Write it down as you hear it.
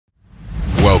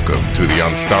Welcome to the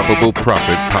Unstoppable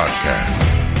Profit Podcast.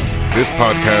 This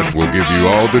podcast will give you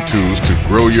all the tools to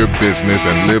grow your business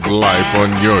and live life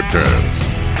on your terms.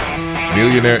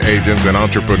 Millionaire agents and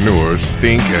entrepreneurs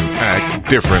think and act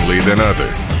differently than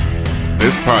others.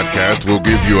 This podcast will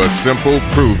give you a simple,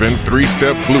 proven,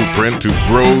 3-step blueprint to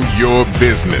grow your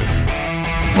business.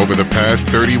 Over the past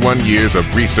 31 years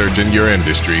of research in your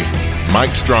industry,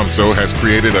 Mike Stromsoe has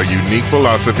created a unique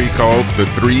philosophy called the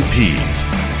 3 Ps: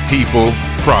 people,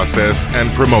 process, and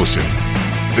promotion.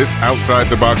 This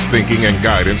outside-the-box thinking and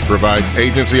guidance provides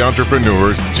agency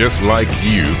entrepreneurs just like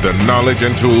you the knowledge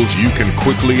and tools you can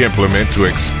quickly implement to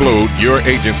explode your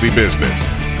agency business.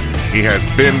 He has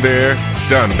been there,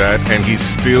 done that, and he's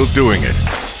still doing it.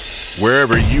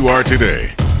 Wherever you are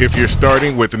today, if you're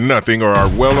starting with nothing or are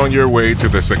well on your way to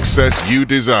the success you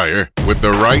desire, with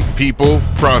the right people,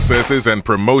 processes, and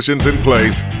promotions in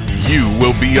place, you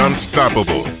will be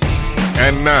unstoppable.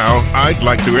 And now, I'd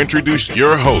like to introduce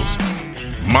your host,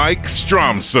 Mike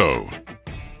Stromsoe.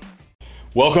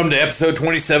 Welcome to episode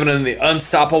 27 of the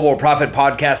Unstoppable Profit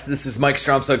Podcast. This is Mike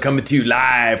Stromsoe coming to you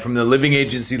live from the Living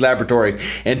Agency Laboratory.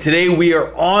 And today we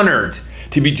are honored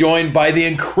to be joined by the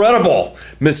incredible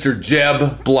Mr.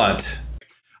 Jeb Blount.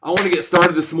 I want to get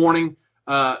started this morning.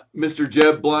 Mr.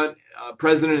 Jeb Blount,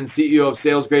 President and CEO of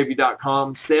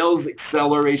SalesGravy.com, sales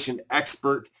acceleration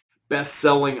expert,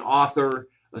 best-selling author,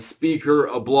 a speaker,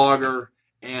 a blogger,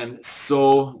 and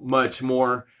so much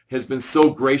more, has been so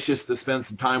gracious to spend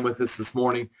some time with us this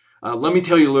morning. Let me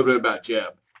tell you a little bit about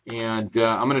Jeb, and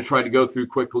I'm going to try to go through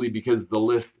quickly because the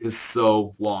list is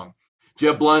so long.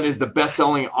 Jeb Blount is the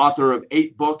best-selling author of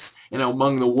 8 books and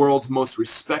among the world's most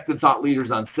respected thought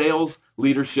leaders on sales,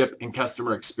 leadership, and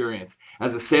customer experience.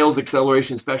 As a sales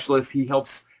acceleration specialist, he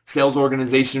helps sales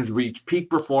organizations reach peak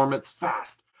performance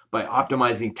fast by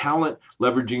optimizing talent,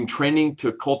 leveraging training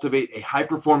to cultivate a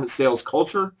high-performance sales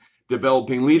culture,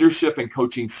 developing leadership and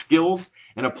coaching skills,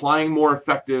 and applying more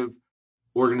effective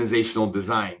organizational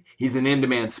design. He's an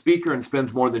in-demand speaker and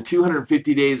spends more than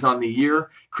 250 days on the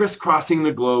year crisscrossing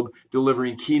the globe,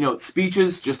 delivering keynote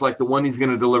speeches, just like the one he's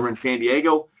going to deliver in San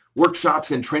Diego,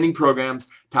 workshops and training programs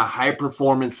to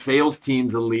high-performance sales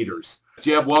teams and leaders.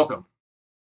 Jeb, welcome.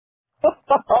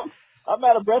 I'm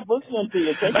out of breath listening to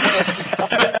you. Thank you.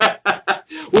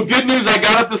 Well, good news. I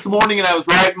got up this morning and I was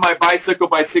riding my bicycle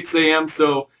by 6 a.m.,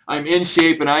 so I'm in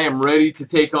shape and I am ready to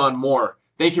take on more.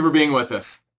 Thank you for being with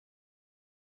us.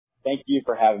 Thank you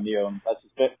for having me on. That's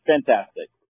just fantastic.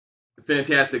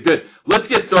 Fantastic. Good. Let's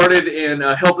get started in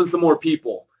helping some more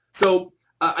people. So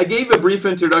I gave a brief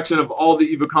introduction of all that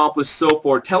you've accomplished so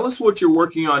far. Tell us what you're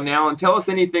working on now and tell us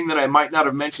anything that I might not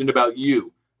have mentioned about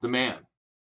you, the man.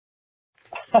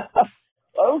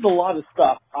 That was a lot of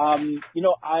stuff.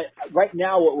 Right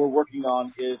now what we're working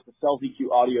on is the Sales EQ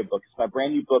audiobook. It's my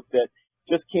brand new book that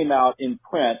just came out in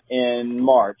print in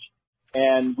March.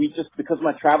 And because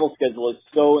my travel schedule is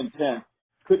so intense,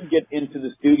 couldn't get into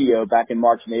the studio back in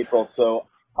March and April. So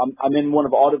I'm in one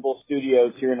of Audible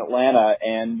studios here in Atlanta,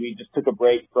 and we just took a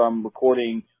break from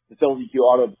recording the Sales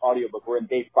EQ audiobook. We're in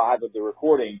day 5 of the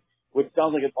recording, which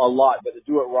sounds like it's a lot, but to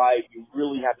do it right, you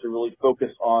really have to really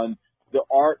focus on the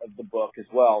art of the book as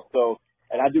well. So,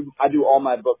 and I do all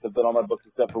my books. I've done all my books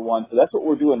except for one. So that's what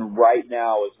we're doing right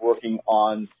now, is working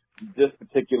on this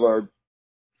particular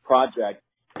project.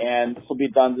 And this will be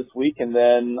done this week, and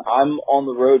then I'm on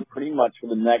the road pretty much for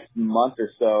the next month or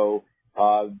so,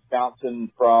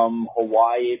 bouncing from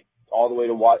Hawaii all the way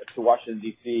to Washington,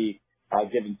 D.C.,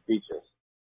 giving speeches.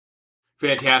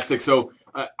 Fantastic. So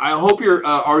I hope you're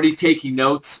already taking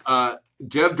notes.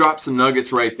 Jeb dropped some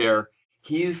nuggets right there.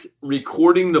 He's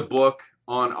recording the book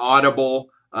on Audible.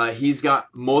 He's got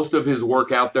most of his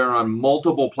work out there on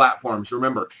multiple platforms.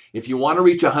 Remember, if you want to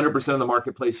reach 100% of the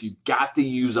marketplace, you've got to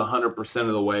use 100%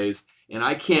 of the ways. And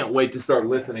I can't wait to start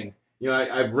listening. You know,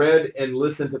 I've read and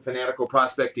listened to Fanatical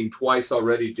Prospecting twice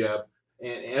already, Jeb.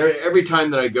 And every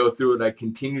time that I go through it, I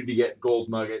continue to get gold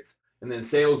nuggets. And then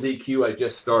Sales EQ, I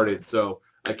just started. So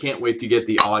I can't wait to get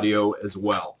the audio as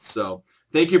well. So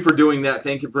thank you for doing that.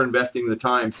 Thank you for investing the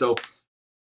time. So,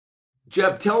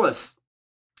 Jeb, tell us,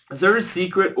 is there a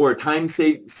secret or a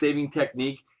time-saving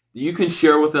technique that you can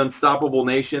share with the Unstoppable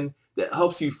Nation that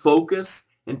helps you focus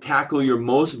and tackle your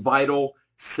most vital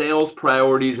sales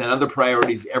priorities and other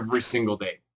priorities every single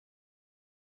day?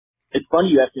 It's funny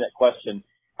you asked me that question.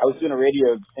 I was doing a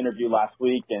radio interview last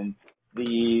week, and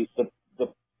the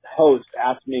host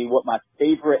asked me what my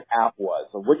favorite app was.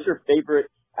 So what's your favorite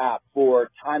app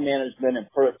for time management and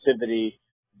productivity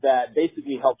that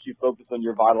basically helps you focus on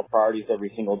your vital priorities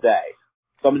every single day?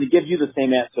 So I'm going to give you the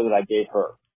same answer that I gave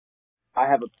her. I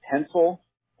have a pencil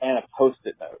and a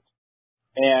Post-it note.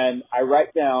 And I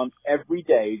write down every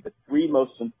day the 3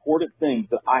 most important things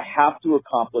that I have to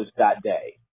accomplish that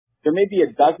day. There may be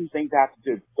a dozen things I have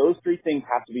to do. Those 3 things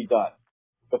have to be done.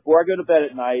 Before I go to bed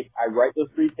at night, I write those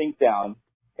 3 things down,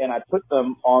 and I put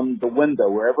them on the window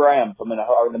wherever I am, or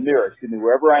the mirror,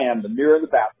 wherever I am, the mirror in the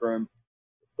bathroom,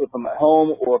 if I'm at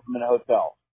home or if I'm in a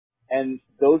hotel. And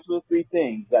those are the 3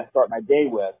 things that I start my day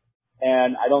with,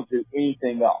 and I don't do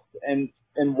anything else. And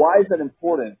why is that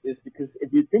important? Is because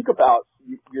if you think about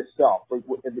yourself,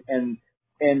 and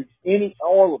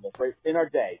all of us, right, in our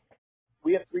day,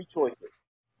 we have 3 choices.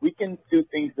 We can do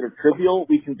things that are trivial,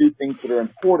 we can do things that are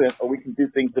important, or we can do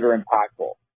things that are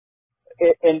impactful.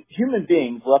 And human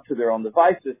beings, left to their own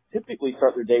devices, typically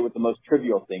start their day with the most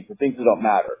trivial things, the things that don't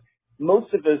matter.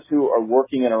 Most of us who are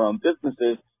working in our own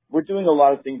businesses, we're doing a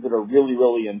lot of things that are really,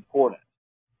 really important.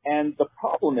 And the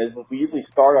problem is we usually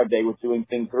start our day with doing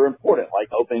things that are important, like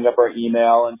opening up our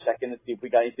email and checking to see if we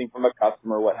got anything from a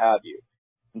customer, what have you.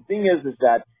 The thing is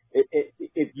that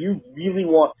if you really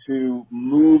want to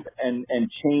move and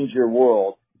change your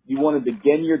world, you want to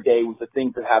begin your day with the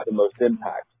things that have the most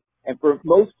impact. And for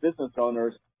most business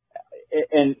owners,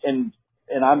 and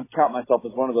I count myself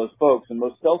as one of those folks, and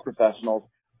most sales professionals,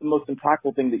 the most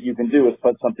impactful thing that you can do is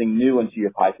put something new into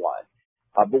your pipeline.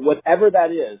 But whatever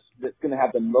that is that's going to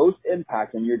have the most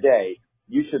impact on your day,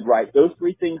 you should write those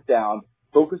 3 things down,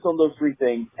 focus on those 3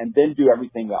 things, and then do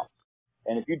everything else.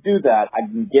 And if you do that, I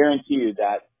can guarantee you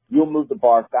that you'll move the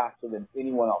bar faster than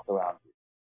anyone else around you.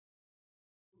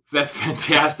 That's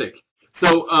fantastic.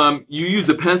 So you use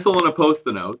a pencil and a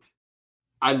Post-it note.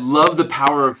 I love the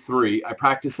power of 3. I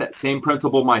practice that same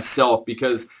principle myself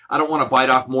because I don't want to bite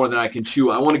off more than I can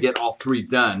chew. I want to get all 3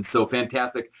 done. So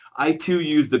fantastic. I too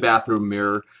use the bathroom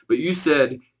mirror, but you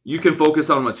said you can focus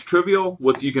on what's trivial,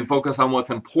 you can focus on what's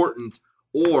important,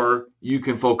 or you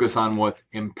can focus on what's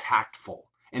impactful.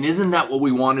 And isn't that what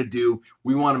we want to do?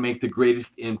 We want to make the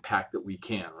greatest impact that we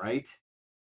can, right?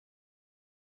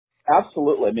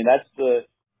 Absolutely. I mean,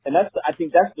 I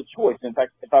think that's the choice. In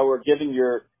fact, if I were giving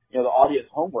the audience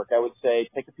homework, I would say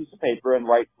take a piece of paper and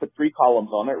put 3 columns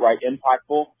on it, write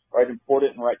impactful, write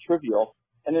important, and write trivial,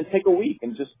 and then take a week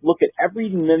and just look at every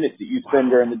minute that you spend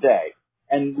during the day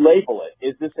and label it.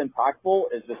 Is this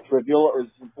impactful? Is this trivial? Or is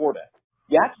this important?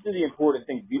 You have to do the important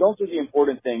things. If you don't do the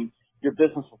important things, your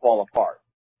business will fall apart.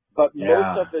 But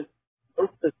most of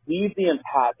us leave the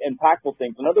impactful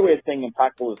things. Another way of saying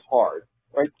impactful is hard,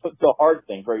 right? The hard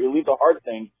things, right? You leave the hard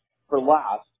things for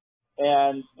last,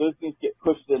 and those things get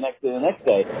pushed to the next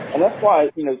day. And that's why,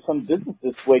 some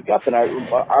businesses wake up, and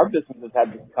our business has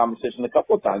had this conversation a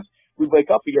couple of times. We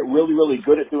wake up, we get really, really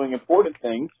good at doing important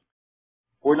things.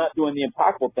 We're not doing the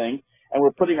impactful things, and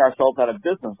we're putting ourselves out of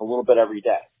business a little bit every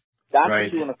day. That's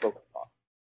what you want to focus on.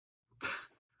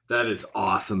 That is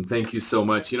awesome. Thank you so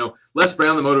much. Les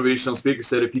Brown, the motivational speaker,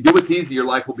 said, if you do what's easy, your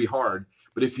life will be hard.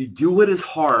 But if you do what is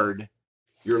hard,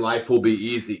 your life will be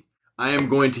easy. I am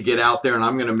going to get out there and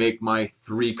I'm going to make my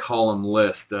 3-column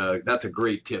list. That's a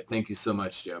great tip. Thank you so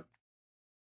much, Jeb.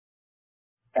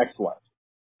 Excellent.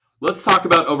 Let's talk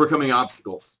about overcoming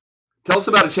obstacles. Tell us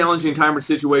about a challenging time or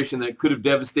situation that could have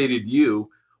devastated you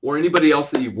or anybody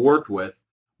else that you've worked with,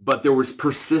 but there was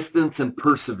persistence and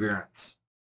perseverance.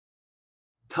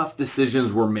 Tough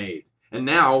decisions were made. And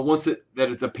now, once that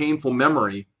it's a painful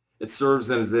memory, it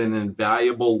serves as an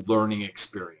invaluable learning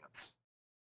experience.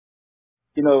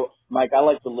 Mike, I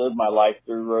like to live my life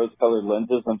through rose-colored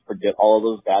lenses and forget all of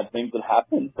those bad things that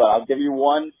happened. But I'll give you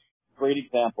one great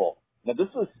example. Now, this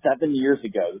was 7 years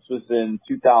ago. This was in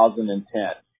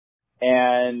 2010.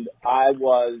 And I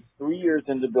was 3 years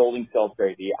into building Sales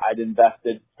Gravy. I'd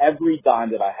invested every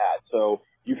dime that I had. So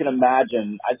you can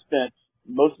imagine I spent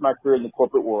most of my career in the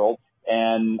corporate world,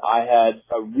 and I had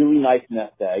a really nice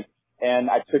nest egg. And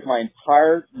I took my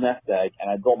entire nest egg and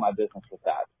I built my business with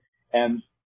that. And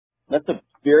that's a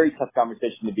very tough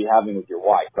conversation to be having with your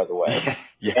wife, by the way.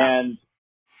 Yeah. And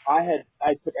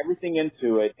I put everything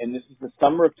into it, and this is the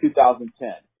summer of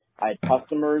 2010. I had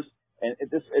customers, and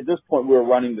at this point we were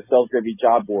running the Sales Gravy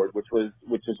job board, which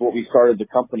is what we started the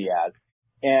company as.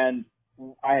 And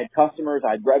I had customers,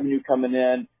 I had revenue coming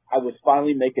in, I was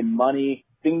finally making money,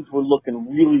 things were looking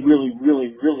really, really,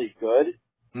 really, really good,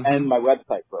 and my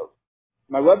website broke.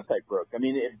 I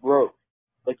mean, it broke.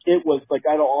 It was like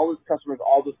I had all these customers,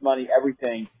 all this money,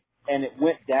 everything, and it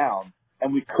went down,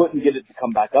 and we couldn't get it to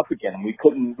come back up again, and we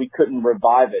couldn't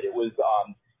revive it. It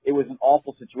was an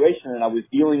awful situation, and I was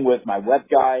dealing with my web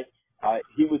guy.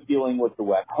 He was dealing with the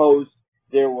web host.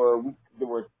 There were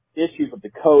issues with the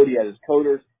code. He had his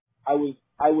coders. I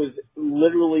was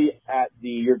literally at the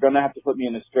you're going to have to put me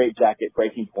in a straitjacket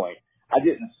breaking point. I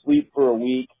didn't sleep for a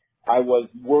week. I was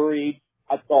worried.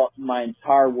 I thought my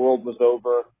entire world was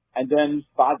over. And then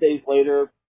 5 days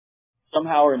later,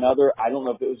 somehow or another, I don't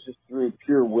know if it was just through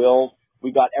pure will,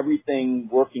 we got everything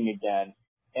working again.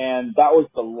 And that was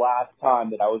the last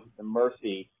time that I was at the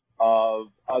mercy of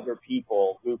other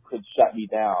people who could shut me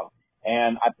down.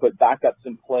 And I put backups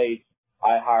in place.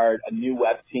 I hired a new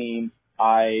web team.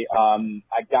 I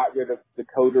got rid of the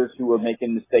coders who were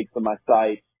making mistakes on my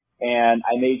site, and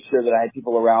I made sure that I had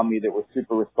people around me that were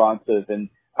super responsive. And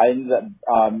I ended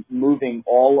up moving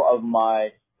all of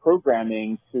my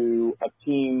programming to a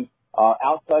team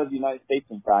outside of the United States.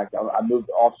 In fact, I moved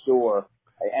offshore,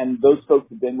 and those folks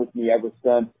have been with me ever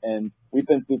since. And we've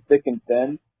been through thick and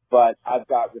thin, but I've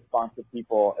got responsive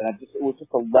people, and it was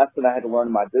just a lesson I had to learn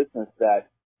in my business that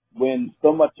when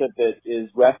so much of it is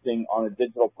resting on a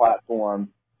digital platform,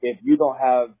 if you don't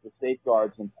have the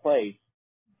safeguards in place,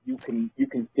 you can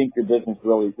sink your business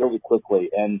really, really quickly.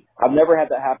 And I've never had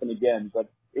that happen again,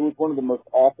 but it was one of the most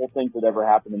awful things that ever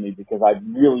happened to me because I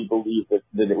really believed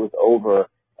that it was over,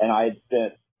 and I had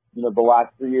spent, the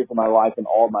last 3 years of my life and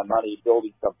all of my money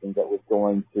building something that was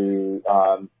going to,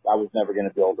 I was never going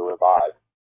to be able to revive.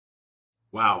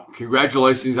 Wow.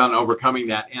 Congratulations on overcoming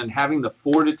that and having the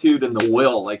fortitude and the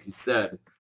will, like you said,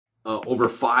 over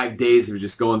 5 days of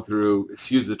just going through,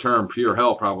 excuse the term, pure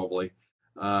hell probably,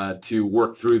 to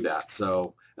work through that.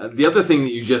 So the other thing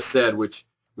that you just said, which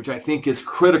I think is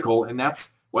critical, and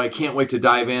that's why I can't wait to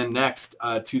dive in next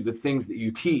to the things that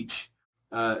you teach,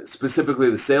 specifically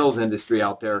the sales industry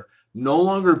out there, no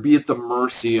longer be at the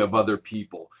mercy of other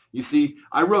people. You see,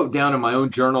 I wrote down in my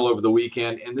own journal over the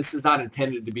weekend, and this is not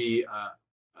intended to be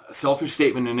a selfish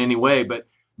statement in any way, but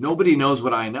nobody knows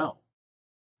what I know.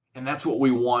 And that's what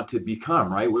we want to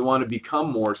become, right? We want to become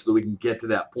more so that we can get to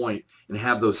that point and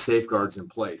have those safeguards in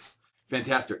place.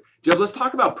 Fantastic. Jeb, let's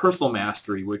talk about personal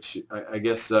mastery, which I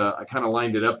guess I kind of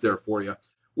lined it up there for you.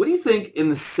 What do you think in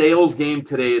the sales game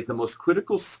today is the most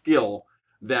critical skill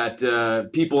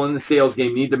that people in the sales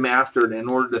game need to master in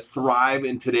order to thrive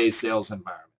in today's sales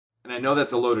environment? And I know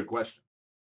that's a loaded question.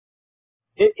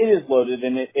 It is loaded,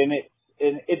 and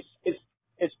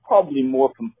it's probably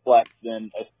more complex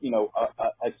than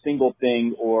a single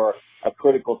thing or a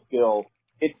critical skill.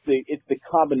 It's the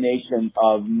combination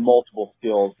of multiple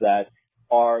skills that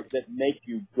make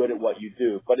you good at what you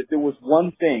do. But if there was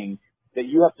one thing that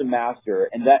you have to master,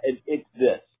 and it's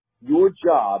this: your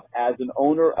job as an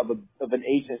owner of an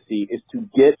agency is to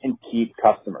get and keep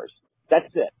customers.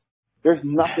 That's it. There's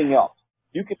nothing else.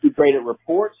 You can be great at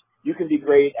reports. You can be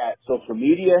great at social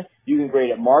media. You can be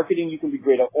great at marketing. You can be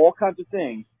great at all kinds of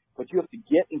things, but you have to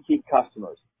get and keep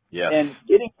customers. Yes. And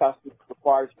getting customers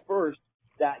requires first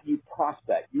that you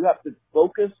prospect. You have to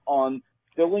focus on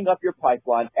filling up your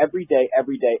pipeline every day,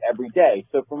 every day, every day.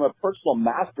 So from a personal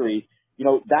mastery,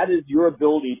 that is your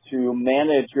ability to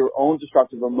manage your own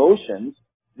destructive emotions,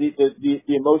 the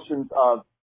emotions of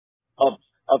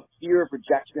fear, of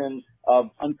rejection, of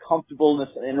uncomfortableness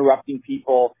and interrupting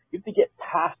people. You have to get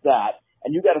past that,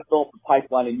 and you got to fill up the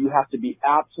pipeline, and you have to be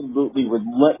absolutely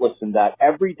relentless in that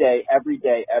every day, every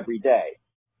day, every day.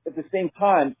 At the same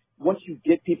time, once you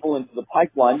get people into the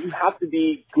pipeline, you have to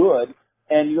be good,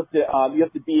 and you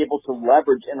have to be able to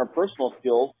leverage interpersonal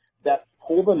skills that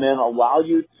pull them in, allow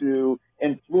you to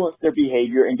influence their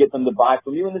behavior, and get them to buy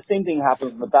from you. And the same thing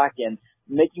happens on the back end,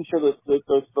 making sure that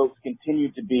those folks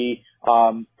continue to be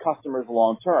customers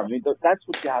long term. I mean, that's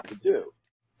what you have to do.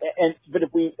 But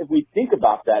if we think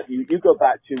about that, you go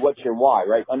back to what's your why,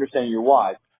 right? Understanding your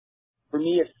why. For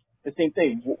me, it's the same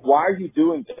thing. Why are you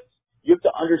doing this? You have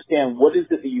to understand what is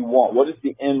it that you want. What is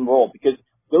the end goal? Because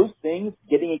those things,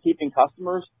 getting and keeping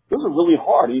customers, those are really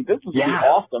hard. I mean, business would be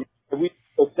awesome if we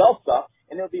could sell stuff,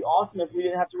 and it would be awesome if we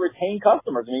didn't have to retain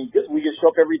customers. I mean, we just show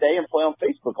up every day and play on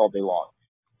Facebook all day long.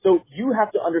 So you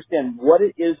have to understand what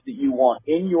it is that you want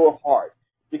in your heart,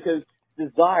 because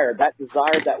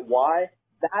that why,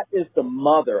 that is the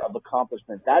mother of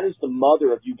accomplishment. That is the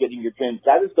mother of you getting your dreams.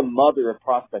 That is the mother of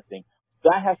prospecting.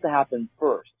 That has to happen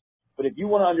first. But if you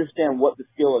want to understand what the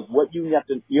skill is, what you have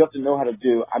to know how to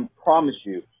do, I promise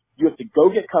you, you have to go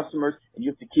get customers and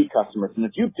you have to keep customers. And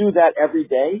if you do that every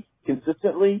day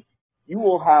consistently, you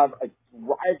will have a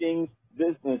thriving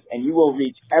business and you will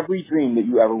reach every dream that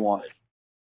you ever wanted.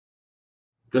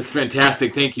 That's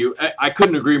fantastic. Thank you. I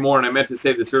couldn't agree more, and I meant to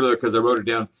say this earlier because I wrote it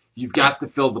down. You've got to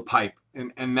fill the pipe,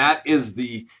 and that is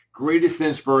the greatest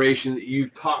inspiration that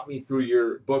you've taught me through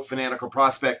your book, Fanatical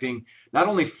Prospecting, not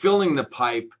only filling the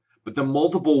pipe, but the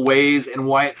multiple ways and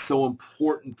why it's so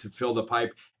important to fill the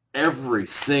pipe every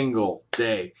single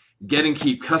day. Get and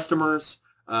keep customers,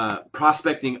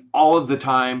 prospecting all of the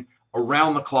time,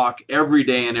 around the clock, every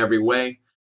day in every way.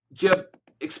 Jeb,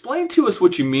 explain to us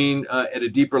what you mean at a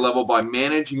deeper level by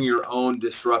managing your own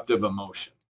disruptive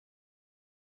emotion.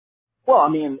 Well, I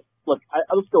mean, look,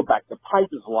 let's go back. The pipe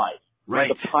is life. Right.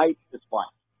 The pipe is life.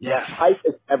 Yes. The pipe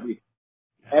is everything.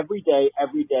 Every day,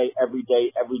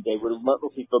 we're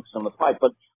relentlessly focused on the pipe.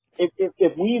 But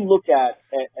if we look at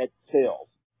sales,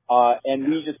 and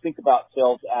we just think about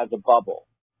sales as a bubble,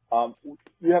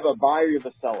 you have a buyer, you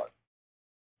have a seller.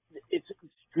 It's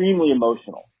extremely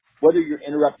emotional. Whether you're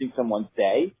interrupting someone's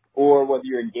day, or whether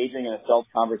you're engaging in a sales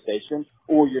conversation,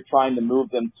 or you're trying to move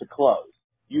them to close.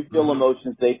 You feel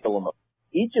emotions, they feel emotions.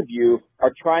 Each of you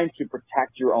are trying to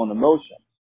protect your own emotions.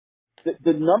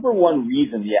 The number one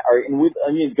reason,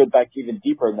 I need to go back even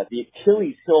deeper than that, the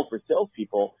Achilles heel for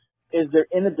salespeople is their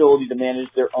inability to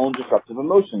manage their own disruptive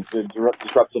emotions. The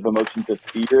disruptive emotions of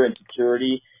fear,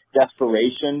 insecurity,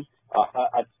 desperation,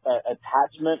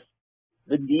 attachment,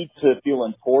 the need to feel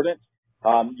important,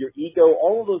 your ego,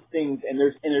 all of those things, and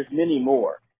there's many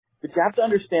more. But you have to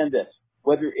understand this,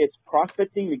 whether it's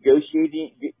prospecting,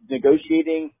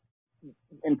 negotiating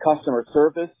in customer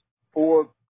service, or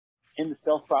in the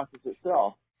sales process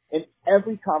itself, in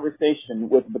every conversation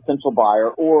with a potential buyer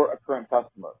or a current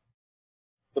customer,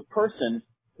 the person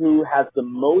who has the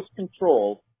most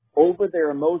control over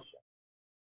their emotion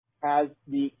has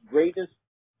the greatest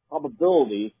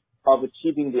probability of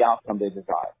achieving the outcome they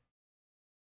desire.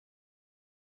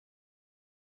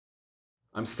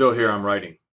 I'm still here. I'm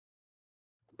writing.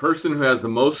 The person who has the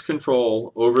most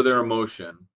control over their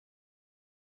emotion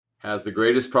has the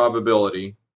greatest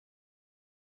probability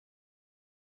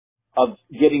of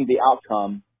getting the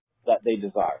outcome that they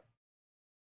desire.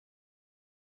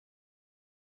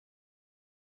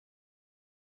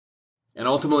 And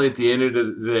ultimately, at the end of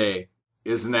the day,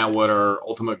 isn't that what our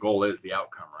ultimate goal is, the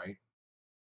outcome, right?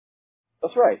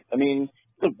 That's right. I mean,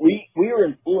 look, we are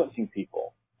influencing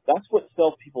people. That's what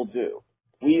salespeople do.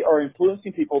 We are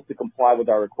influencing people to comply with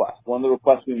our requests. One of the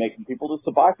requests we make from people is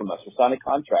to buy from us or sign a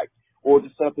contract or to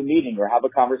set up a meeting or have a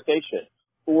conversation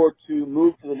or to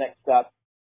move to the next step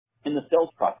in the sales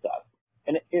process.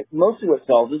 And mostly what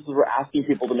sells is we're asking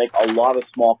people to make a lot of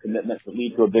small commitments that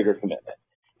lead to a bigger commitment.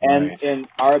 And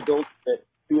our ability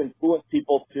to influence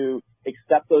people to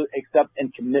accept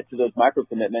and commit to those micro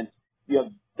commitments,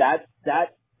 that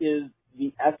is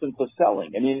the essence of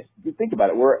selling. I mean, if you think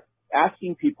about it, we're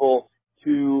asking people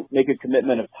to make a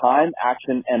commitment of time,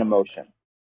 action, and emotion.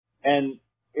 And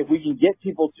if we can get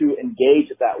people to engage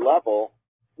at that level,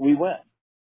 we win.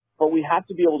 But we have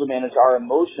to be able to manage our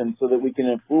emotions so that we can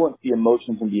influence the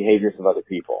emotions and behaviors of other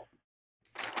people.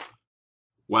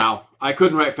 Wow. I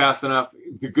couldn't write fast enough.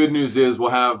 The good news is we'll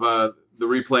have the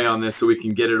replay on this so we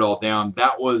can get it all down.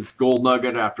 That was gold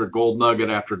nugget after gold nugget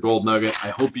after gold nugget. I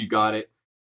hope you got it.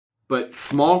 But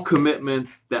small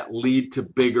commitments that lead to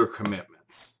bigger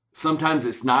commitments. Sometimes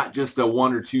it's not just a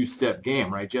 1 or 2 step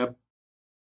game, right, Jeb?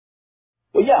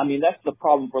 Well, yeah. I mean, that's the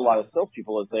problem for a lot of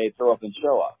salespeople is they throw up and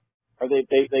show up. Or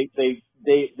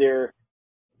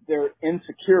their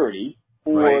insecurity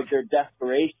or their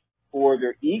desperation or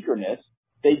their eagerness,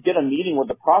 they get a meeting with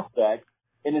the prospect,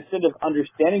 and instead of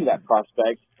understanding that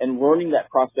prospect and learning that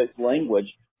prospect's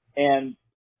language and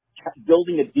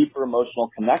building a deeper emotional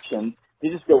connection, they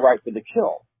just go right for the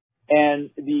kill. And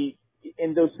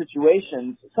in those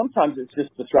situations, sometimes it's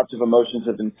just disruptive emotions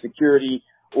of insecurity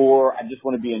or I just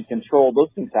want to be in control.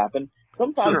 Those things happen.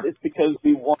 Sometimes it's because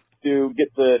we want to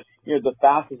get the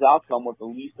fastest outcome with the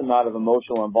least amount of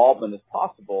emotional involvement as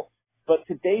possible. But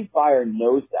today's buyer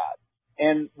knows that.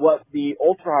 And what the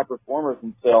ultra-high performers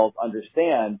in sales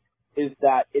understand is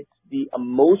that it's the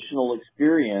emotional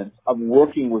experience of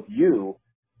working with you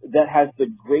that has the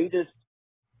greatest,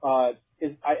 let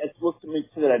me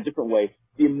say that a different way.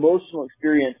 The emotional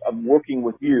experience of working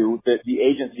with you, the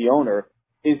agency owner,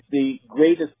 is the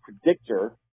greatest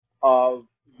predictor of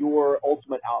your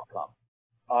ultimate outcome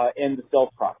in the sales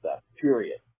process,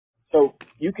 period. So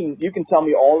you can tell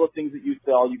me all the things that you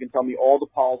sell. You can tell me all the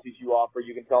policies you offer.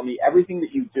 You can tell me everything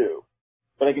that you do.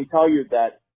 But I can tell you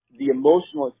that the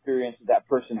emotional experience that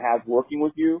person has working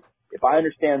with you, if I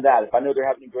understand that, if I know they're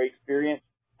having a great experience,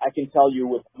 I can tell you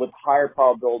with higher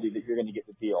probability that you're going to get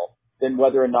the deal than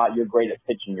whether or not you're great at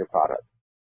pitching your product.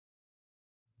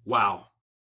 Wow.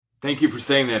 Thank you for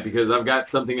saying that because I've got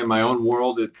something in my own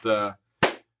world. It's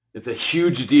a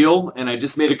huge deal, and I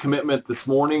just made a commitment this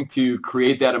morning to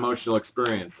create that emotional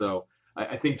experience. So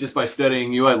I think just by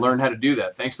studying you, I learned how to do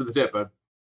that. Thanks for the tip, bud.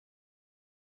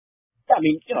 Yeah,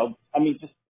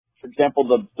 just for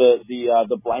example,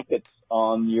 the blankets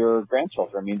on your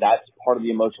grandchildren. I mean, that's part of the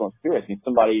emotional experience. I mean,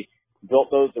 somebody built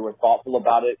those. They were thoughtful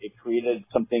about it. It created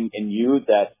something in you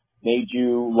that made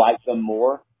you like them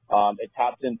more. It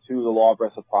taps into the law of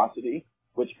reciprocity,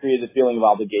 which creates a feeling of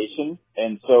obligation.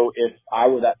 And so if I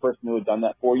were that person who had done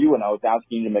that for you and I was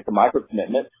asking you to make a micro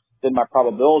commitment, then my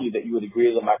probability that you would agree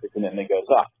to the micro commitment goes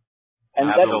up. And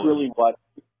that's really what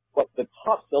the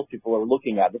top salespeople are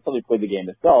looking at. That's how they play the game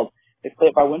themselves. They play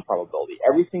it by win probability.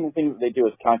 Every single thing that they do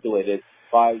is calculated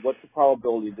by what's the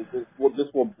probability that this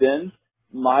will bend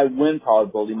my win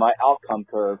probability, my outcome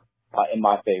curve in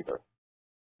my favor.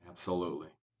 Absolutely.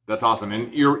 That's awesome.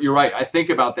 And you're right. I think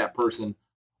about that person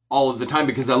all of the time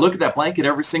because I look at that blanket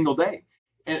every single day.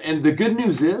 And the good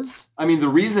news is, I mean, the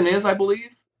reason is, I believe,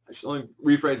 let me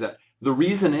rephrase that. The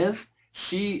reason is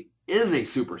she is a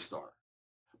superstar,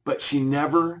 but she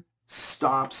never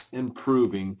stops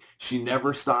improving. She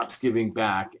never stops giving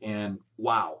back. And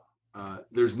wow,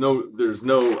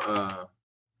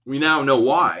 we now know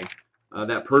why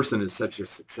that person is such a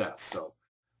success. So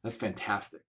that's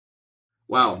fantastic.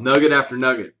 Wow, nugget after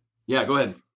nugget. Yeah, go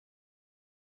ahead.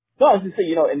 No, I was just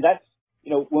saying, and that's,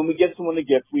 when we give someone a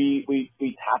gift, we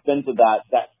tap into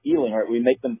that feeling, right? We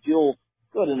make them feel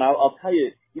good. And I'll tell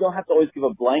you, you don't have to always give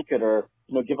a blanket or,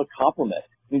 give a compliment.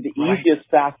 I mean, the easiest,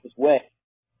 fastest way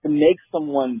to make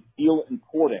someone feel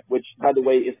important, which, by the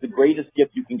way, is the greatest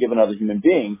gift you can give another human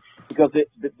being, because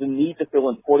the need to feel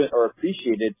important or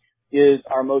appreciated is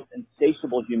our most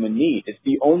insatiable human need. It's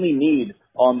the only need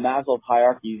on Maslow's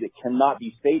hierarchy that cannot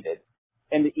be stated.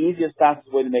 And the easiest,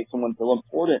 fastest way to make someone feel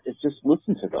important is just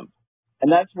listen to them.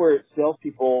 And that's where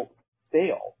salespeople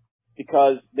fail,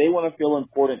 because they want to feel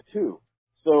important too.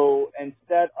 So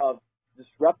instead of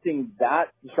disrupting that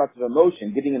disruptive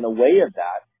emotion, getting in the way of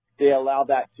that, they allow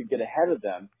that to get ahead of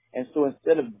them. And so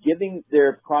instead of giving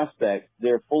their prospect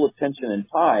their full attention and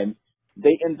time,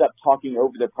 they end up talking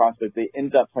over their prospect. They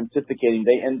end up pontificating.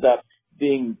 They end up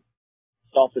being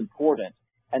self-important.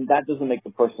 And that doesn't make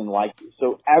the person like you.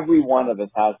 So every one of us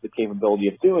has the capability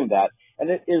of doing that. And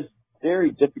it is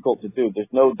very difficult to do. There's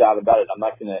no doubt about it. I'm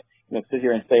not going to sit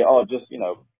here and say, I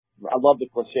love the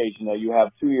cliches, you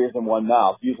have 2 ears and one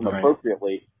mouth. Use them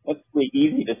appropriately. That's really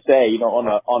easy to say, on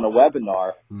a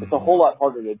webinar. Mm-hmm. It's a whole lot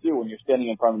harder to do when you're standing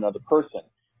in front of another person.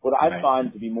 What I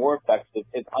find to be more effective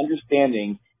is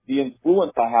understanding the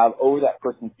influence I have over that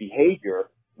person's behavior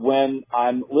when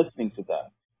I'm listening to them.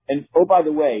 And by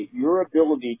the way, your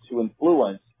ability to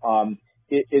influence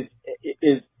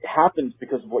happens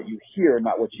because of what you hear,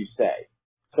 not what you say.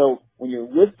 So when you're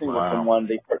listening with someone,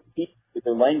 they start speaking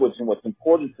their language and what's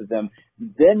important to them.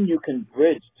 Then you can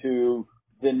bridge to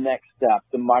the next step,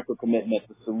 the micro commitment,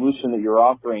 the solution that you're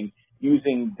offering,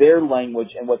 using their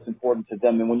language and what's important to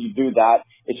them. And when you do that,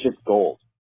 it's just gold.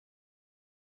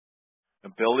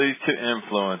 Ability to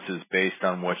influence is based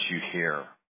on what you hear.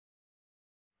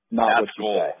 Not what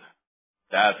you say.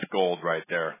 That's gold right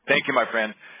there. Thank you, my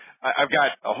friend. I've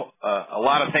got a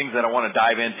lot of things that I want to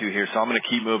dive into here, so I'm going to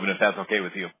keep moving if that's okay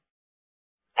with you.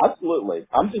 Absolutely.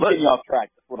 I'm just getting off track.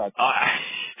 That's what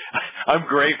I'm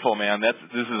grateful, man. This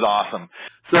is awesome.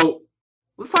 So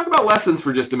let's talk about lessons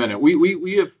for just a minute.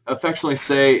 We have affectionately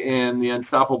say in the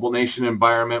Unstoppable Nation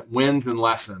environment, wins and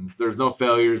lessons. There's no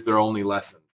failures. There are only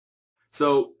lessons.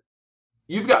 So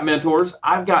you've got mentors.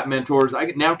 I've got mentors.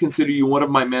 I now consider you one of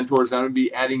my mentors. I'm going to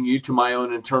be adding you to my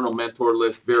own internal mentor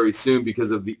list very soon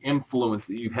because of the influence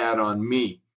that you've had on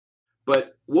me.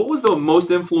 But what was the most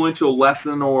influential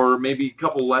lesson, or maybe a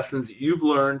couple lessons that you've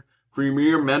learned from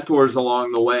your mentors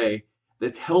along the way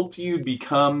that's helped you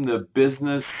become the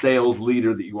business sales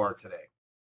leader that you are today?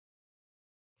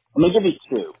 I'm going to give you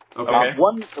two. Okay.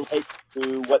 One relates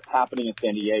to what's happening in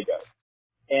San Diego.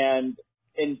 And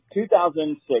in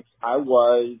 2006, I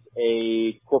was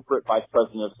a corporate vice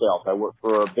president of sales. I worked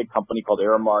for a big company called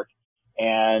Aramark,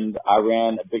 and I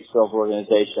ran a big sales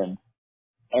organization.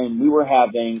 And we were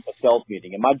having a sales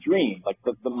meeting. And my dream,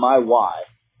 my why,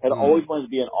 had always wanted to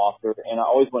be an author, and I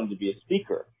always wanted to be a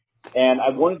speaker. And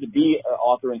I wanted to be an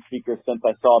author and speaker since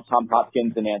I saw Tom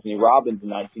Hopkins and Anthony Robbins in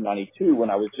 1992 when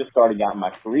I was just starting out in my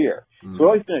career. So it's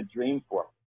always been a dream for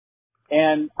me.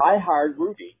 And I hired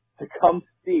Rudy to come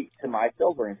speak to my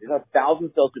sales organization. There's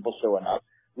 1,000 salespeople showing up.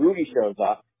 Rudy shows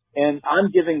up, and I'm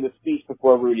giving the speech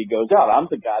before Rudy goes out. I'm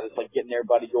the guy that's getting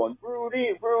everybody going,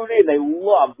 Rudy, Rudy, and they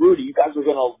love Rudy. You guys are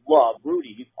going to love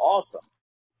Rudy. He's awesome.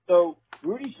 So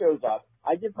Rudy shows up.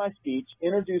 I give my speech,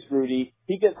 introduce Rudy.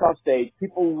 He gets off stage.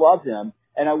 People love him.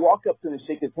 And I walk up to him and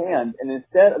shake his hand. And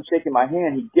instead of shaking my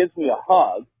hand, he gives me a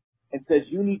hug and says,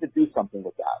 you need to do something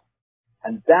with that.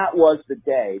 And that was the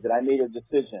day that I made a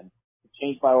decision to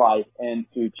change my life and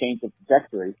to change the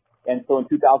trajectory. And so in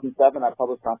 2007, I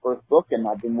published my first book, and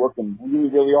I've been working really,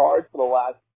 really hard for the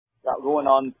last, going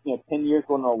on, 10 years,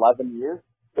 going on 11 years.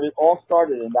 But it all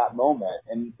started in that moment,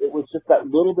 and it was just that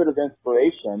little bit of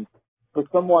inspiration for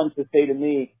someone to say to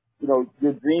me, you know,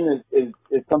 your dream is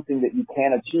something that you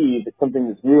can achieve. It's something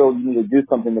that's real. You need to do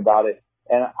something about it.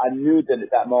 And I knew that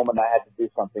at that moment I had to do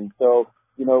something. So,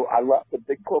 you know, I left a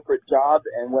big corporate job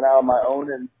and went out on my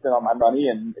own and spent all my money,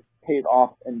 and it paid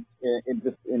off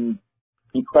in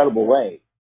incredible ways.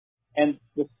 And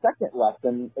the second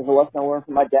lesson is a lesson I learned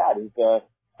from my dad, who's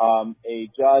a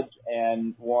judge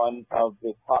and one of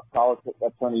the top college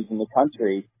attorneys in the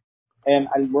country. And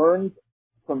I learned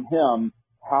from him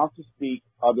how to speak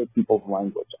other people's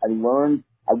language. I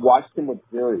watched him with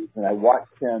juries, and I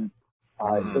watched him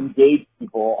engage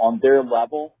people on their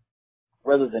level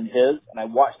rather than his. And I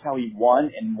watched how he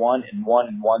won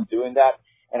doing that.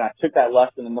 And I took that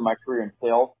lesson into my career in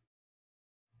sales.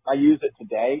 I use it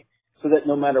today so that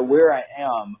no matter where I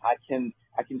am, I can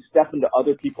step into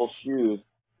other people's shoes,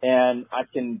 and I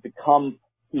can become,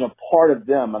 you know, part of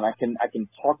them, and I can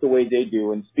talk the way they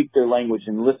do and speak their language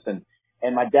and listen.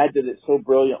 And my dad did it so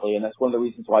brilliantly, and that's one of the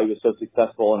reasons why he was so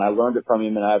successful. And I learned it from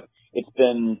him, and it's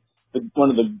been one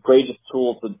of the greatest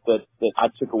tools that I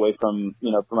took away from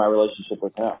my relationship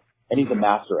with him. And he's a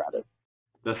master at it.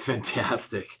 That's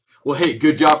fantastic. Well, hey,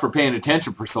 good job for paying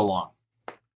attention for so long.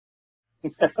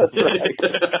 That's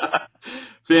right.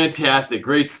 Fantastic.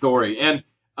 Great story. And,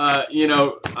 you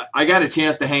know, I got a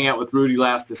chance to hang out with Rudy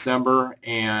last December,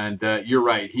 and you're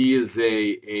right. He is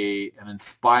an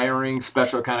inspiring,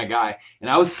 special kind of guy. And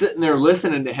I was sitting there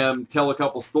listening to him tell a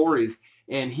couple stories,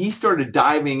 and he started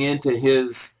diving into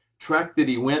his trek that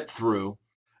he went through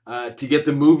to get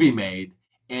the movie made.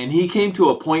 And he came to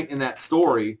a point in that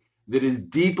story that is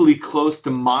deeply close to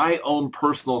my own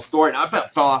personal story. And I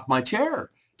about fell off my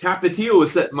chair. Tapatio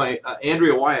was sitting,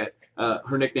 Andrea Wyatt,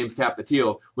 her nickname's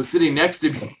Tapatio, was sitting next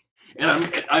to me, and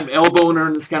I'm elbowing her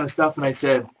and this kind of stuff, and I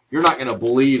said, you're not going to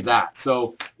believe that.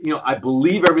 So, you know, I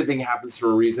believe everything happens for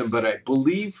a reason, but I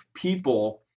believe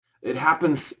it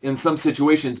happens in some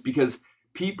situations because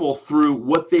people, through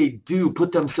what they do,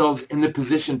 put themselves in the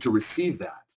position to receive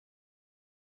that.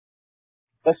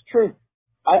 That's true.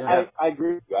 I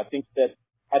agree with you. I think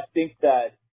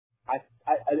that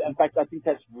in fact, I think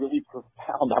that's really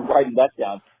profound. I'm writing that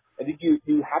down. I think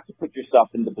you have to put yourself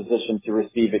in the position to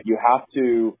receive it. You have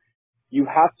to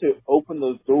open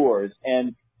those doors.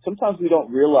 And sometimes we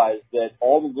don't realize that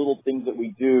all the little things that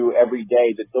we do every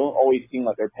day that don't always seem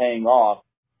like they're paying off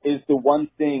is the one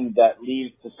thing that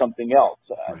leads to something else.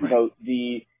 Right. You know,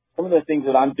 some of the things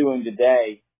that I'm doing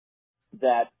today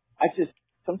that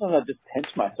sometimes I just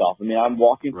pinch myself. I mean, I'm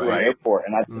walking through an airport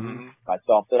and I think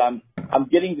myself that I'm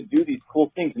getting to do these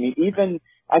cool things. I mean,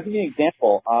 I'll give you an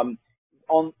example.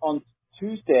 On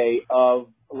Tuesday of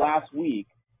last week,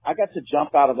 I got to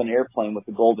jump out of an airplane with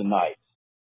the Golden Knights.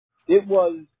 It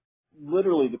was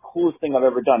literally the coolest thing I've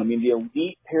ever done. I mean, the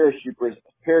elite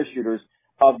parachuters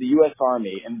of the U.S.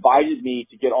 Army invited me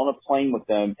to get on a plane with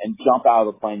them and jump out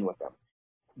of the plane with them.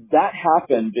 That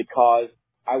happened because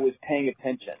I was paying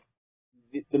attention.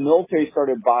 The military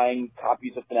started buying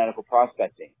copies of Fanatical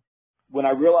Prospecting. When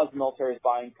I realized the military was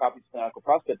buying copies of Fanatical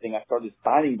Prospecting, I started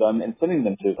signing them and sending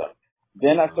them to them.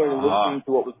 Then I started listening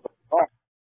to what was going on,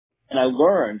 and I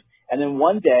learned. And then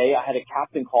one day, I had a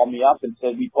captain call me up and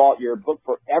said, "We bought your book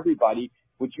for everybody.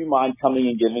 Would you mind coming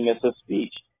and giving us a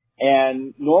speech?"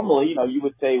 And normally, you know, you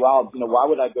would say, "Well, you know, why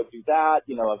would I go do that?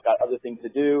 You know, I've got other things to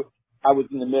do." I was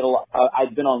in the middle.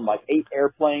 I'd been on like 8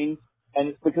 airplanes. And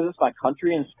it's because it's my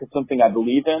country and it's something I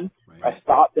believe in. Right. I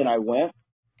stopped and I went.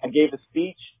 I gave a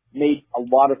speech, made a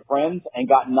lot of friends, and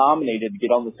got nominated to get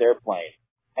on this airplane.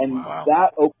 And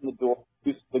that opened the door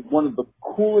to one of the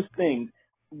coolest things,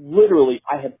 literally,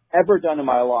 I have ever done in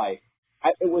my life.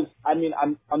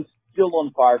 I'm still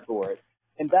on fire for it.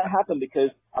 And that happened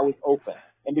because I was open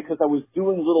and because I was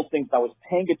doing little things. I was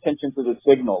paying attention to the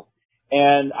signals,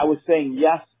 and I was saying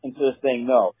yes instead of saying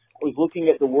no. I was looking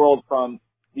at the world from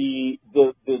the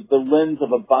lens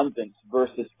of abundance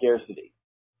versus scarcity.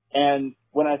 And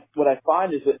what I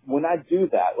find is that when I do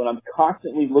that, when I'm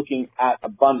constantly looking at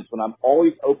abundance, when I'm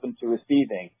always open to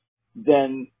receiving,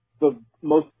 then the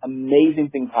most amazing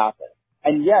things happen.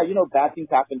 And yeah, you know, bad things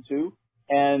happen too.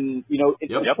 And, you know,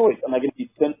 it's a choice. Am I going to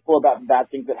be cynical about bad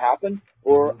things that happen?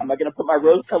 Or am I going to put my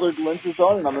rose-colored lenses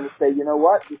on and I'm going to say, you know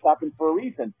what, this happened for a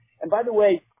reason? And by the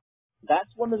way, that's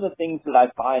one of the things that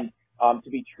I find to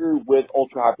be true with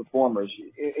ultra-high performers.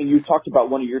 And you talked about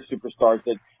one of your superstars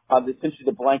that essentially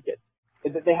the blanket.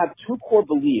 Is that they have 2 core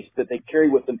beliefs that they carry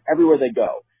with them everywhere they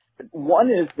go. One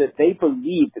is that they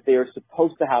believe that they are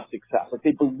supposed to have success. Like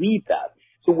they believe that.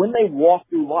 So when they walk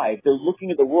through life, they're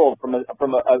looking at the world from a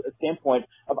standpoint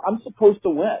of I'm supposed to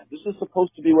win. This is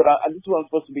supposed to be this is what I'm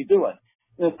supposed to be doing.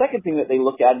 And the second thing that they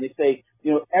look at and they say,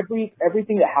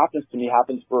 everything that happens to me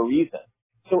happens for a reason.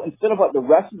 So instead of like the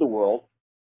rest of the world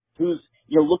who's,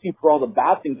 looking for all the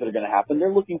bad things that are going to happen,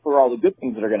 they're looking for all the good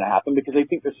things that are going to happen because they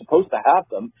think they're supposed to have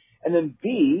them. And then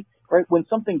B, right, when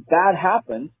something bad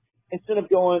happens, instead of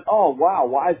going, oh, wow,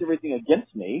 why is everything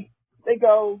against me? They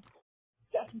go,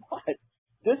 guess what?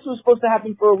 This was supposed to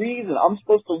happen for a reason. I'm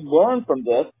supposed to learn from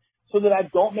this so that I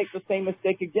don't make the same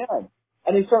mistake again.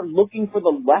 And they start looking for the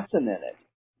lesson in it.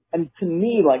 And to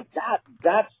me, like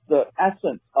that's the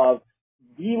essence of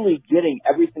really getting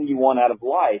everything you want out of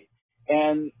life.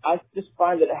 And I just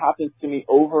find that it happens to me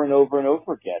over and over and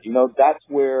over again. That's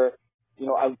where,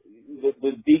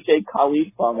 the DJ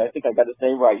Khaled song, I think I got his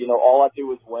name right, all I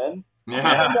do is win.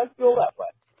 Yeah. I don't feel that way.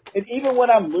 And even when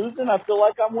I'm losing, I feel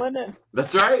like I'm winning.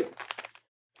 That's right.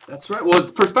 That's right. Well,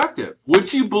 it's perspective. What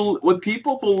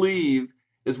people believe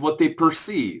is what they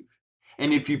perceive.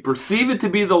 And if you perceive it to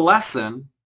be the lesson,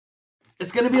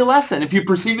 it's going to be a lesson. If you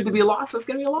perceive it to be a loss, it's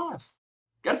going to be a loss.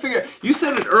 Got to figure out. You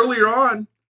said it earlier on.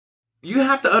 You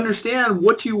have to understand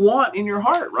what you want in your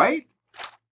heart, right?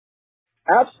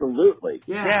 Absolutely.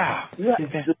 Yeah.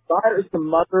 Desire is the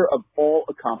mother of all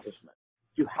accomplishment.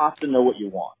 You have to know what you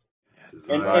want.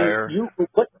 Desire. And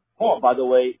what you want, by the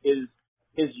way, is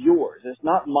yours. It's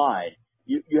not mine.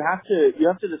 You have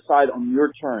to decide on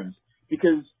your terms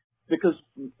because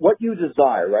what you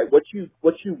desire, right? What you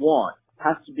want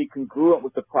has to be congruent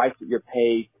with the price that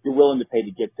you're willing to pay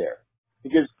to get there.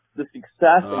 Because the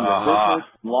success in your business,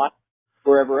 life,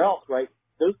 wherever else, right?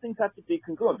 Those things have to be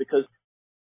congruent because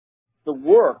the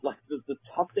work, like the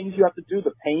tough things you have to do,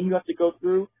 the pain you have to go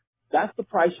through, that's the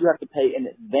price you have to pay in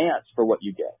advance for what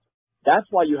you get. That's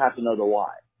why you have to know the why.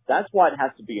 That's why it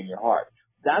has to be in your heart.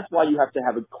 That's why you have to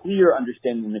have a clear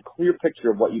understanding and a clear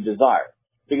picture of what you desire.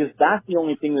 Because that's the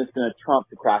only thing that's going to trump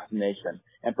procrastination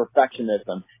and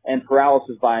perfectionism and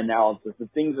paralysis by analysis, the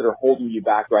things that are holding you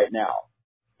back right now.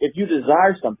 If you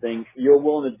desire something, you're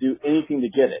willing to do anything to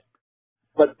get it.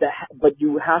 But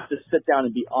you have to sit down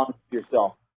and be honest with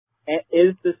yourself. And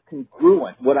is this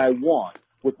congruent, what I want,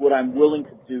 with what I'm willing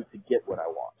to do to get what I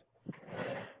want?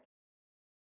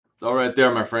 It's all right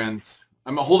there, my friends.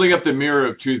 I'm holding up the mirror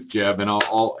of truth, Jeb, and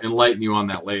I'll enlighten you on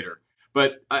that later.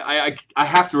 But I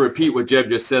have to repeat what Jeb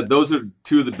just said. Those are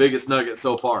two of the biggest nuggets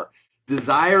so far.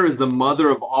 Desire is the mother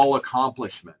of all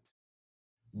accomplishment,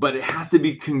 but it has to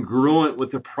be congruent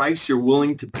with the price you're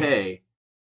willing to pay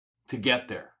to get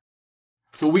there.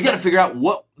 So we got to figure out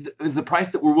what is the price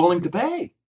that we're willing to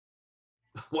pay.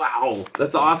 Wow,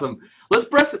 that's awesome.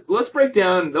 Let's break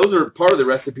down. Those are part of the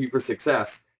recipe for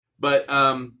success. But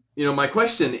my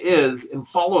question is, in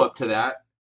follow-up to that,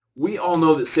 we all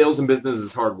know that sales and business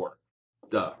is hard work.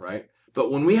 Duh, right? But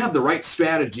when we have the right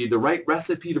strategy, the right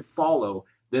recipe to follow,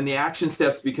 then the action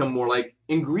steps become more like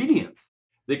ingredients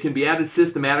that can be added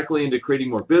systematically into creating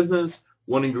more business,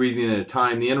 one ingredient at a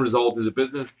time. The end result is a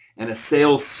business and a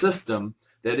sales system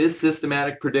that is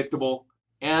systematic, predictable,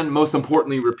 and most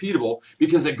importantly, repeatable,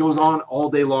 because it goes on all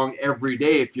day long, every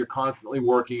day, if you're constantly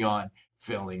working on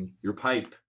filling your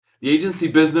pipe. The agency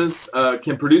business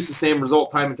can produce the same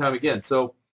result time and time again.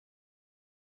 So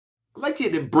I'd like you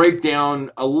to break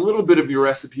down a little bit of your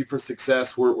recipe for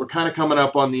success. We're kind of coming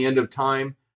up on the end of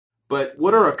time, but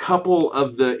what are a couple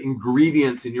of the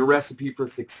ingredients in your recipe for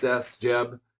success,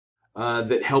 Jeb,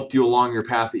 that helped you along your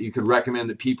path that you could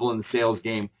recommend that people in the sales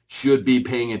game should be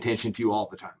paying attention to all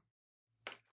the time?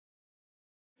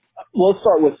 Well, let's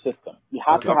start with system. You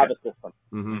have to have a system.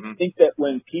 Mm-hmm. I think that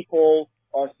when people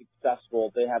are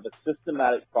successful, they have a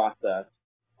systematic process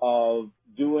of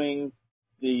doing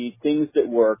the things that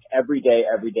work every day,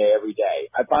 every day, every day.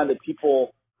 I find that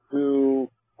people who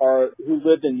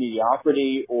live in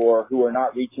mediocrity or who are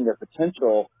not reaching their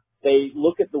potential, they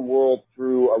look at the world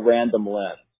through a random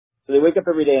lens. So they wake up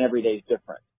every day and every day is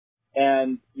different.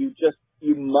 And you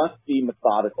must be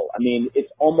methodical. I mean,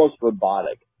 it's almost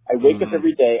robotic. I wake up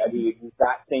every day, I do the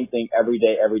exact same thing every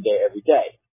day, every day, every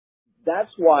day.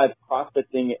 That's why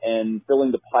prospecting and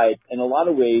filling the pipe in a lot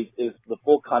of ways is the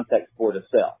full contact sport of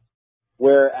sales.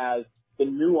 Whereas the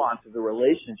nuance of the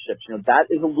relationships, that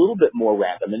is a little bit more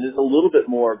random and is a little bit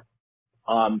more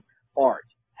art.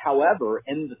 However,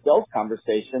 in the sales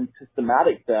conversation,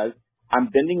 systematic says, I'm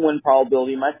bending win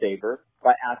probability in my favor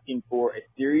by asking for a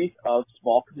series of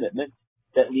small commitments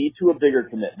that lead to a bigger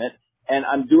commitment. And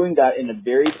I'm doing that in a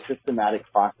very systematic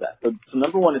process. So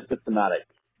number one is systematic.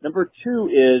 Number two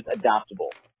is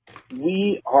adaptable.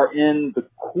 We are in the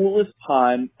coolest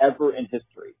time ever in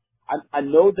history. I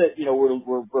know that,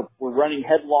 we're running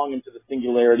headlong into the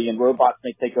singularity and robots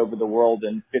may take over the world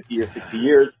in 50 or 60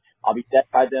 years. I'll be dead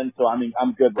by then, so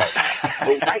I'm good right now.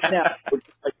 But right now,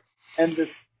 and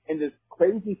in this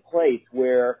crazy place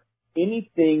where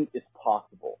anything is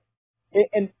possible.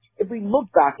 And if we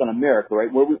look back on America, right,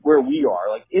 where we are,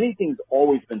 like anything's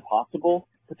always been possible,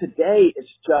 but today it's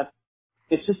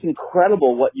just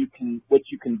incredible what you can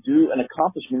do and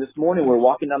accomplish. I mean, this morning we're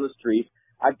walking down the street.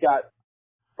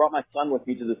 Brought my son with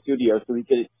me to the studio so he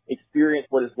could experience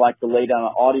what it's like to lay down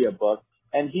an audiobook,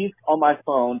 and he's on my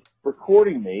phone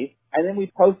recording me, and then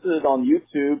we posted it on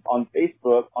YouTube, on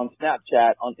Facebook, on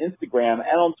Snapchat, on Instagram,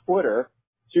 and on Twitter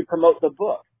to promote the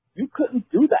book. You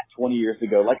couldn't do that 20 years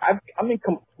ago. Like, I'm in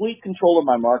complete control of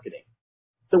my marketing.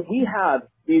 So we have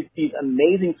these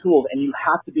amazing tools, and you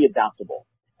have to be adaptable.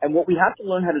 And what we have to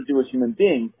learn how to do as human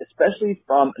beings, especially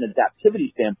from an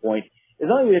adaptivity standpoint, is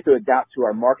not only we have to adapt to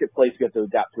our marketplace, we have to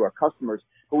adapt to our customers,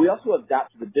 but we also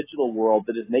adapt to the digital world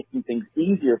that is making things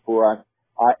easier for us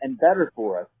and better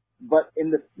for us. But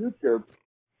in the future,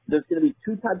 there's going to be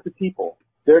two types of people.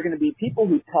 There are going to be people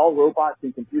who tell robots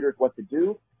and computers what to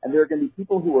do, and there are going to be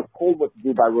people who are told what to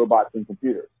do by robots and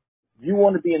computers. You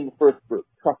want to be in the first group.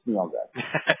 Trust me on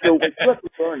that. So what you have to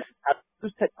learn is how to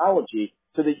use technology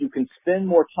so that you can spend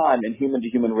more time in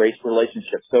human-to-human race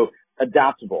relationships. So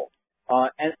adaptable.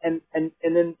 And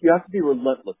then you have to be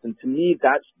relentless. And to me,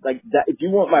 that's like that. If you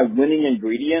want my winning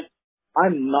ingredient,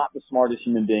 I'm not the smartest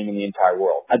human being in the entire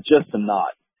world. I just am not.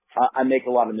 I make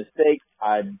a lot of mistakes.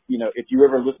 If you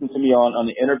ever listen to me on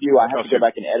the interview, I have to go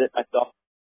back and edit myself.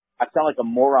 I sound like a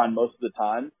moron most of the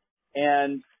time.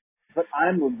 But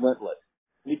I'm relentless.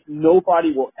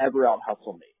 Nobody will ever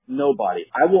out-hustle me. Nobody.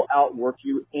 I will outwork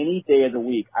you any day of the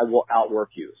week. I will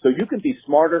outwork you. So you can be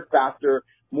smarter, faster,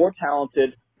 more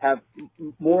talented, have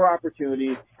more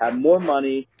opportunities, have more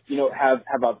money, even have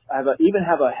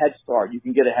a head start. You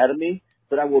can get ahead of me,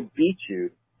 but I will beat you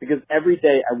because every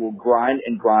day I will grind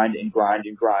and grind and grind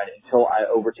and grind until I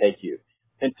overtake you.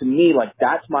 And to me, like,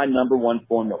 that's my number one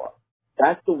formula.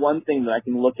 That's the one thing that I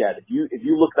can look at. If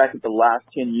you look back at the last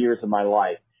 10 years of my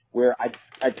life where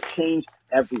I've changed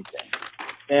everything.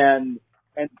 And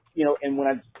when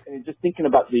I'm just thinking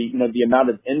about the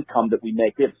amount of income that we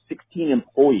make, we have 16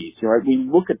 employees, right? We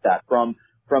look at that from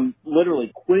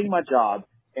literally quitting my job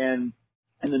and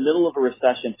in the middle of a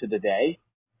recession to today.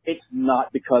 It's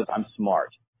not because I'm smart.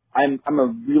 I'm a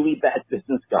really bad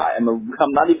business guy. I'm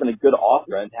not even a good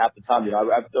author, and half the time,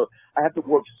 I have to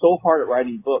work so hard at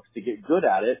writing books to get good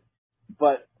at it,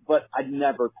 but I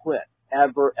never quit.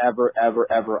 Ever, ever,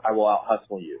 ever, ever, I will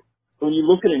out-hustle you. So when you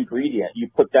look at ingredient, you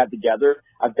put that together.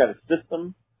 I've got a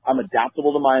system. I'm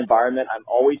adaptable to my environment. I'm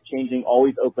always changing,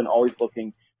 always open, always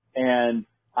looking, and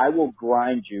I will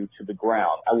grind you to the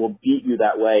ground. I will beat you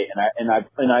that way, and I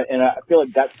feel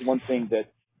like that's one thing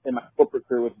that in my corporate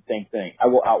career was the same thing. I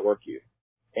will outwork you,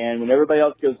 and when everybody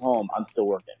else goes home, I'm still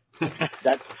working.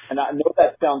 And I know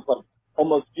that sounds like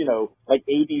almost like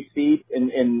ABC,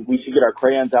 and we should get our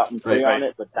crayons out and crayon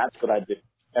it, but that's what I do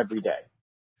every day.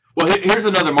 Well, here's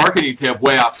another marketing tip,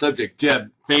 way off subject. Jeb,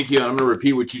 thank you. I'm going to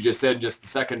repeat what you just said in just a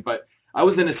second, but I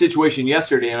was in a situation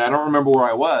yesterday, and I don't remember where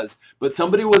I was, but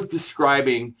somebody was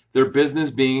describing their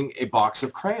business being a box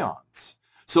of crayons.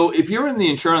 So if you're in the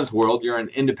insurance world, you're an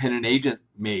independent agent,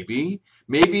 maybe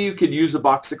you could use a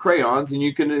box of crayons, and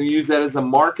you can use that as a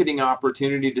marketing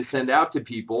opportunity to send out to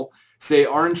people. Say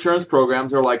our insurance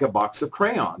programs are like a box of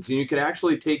crayons, and you can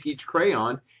actually take each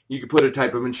crayon, you can put a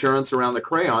type of insurance around the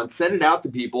crayon, send it out to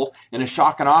people in a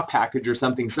shock and awe package or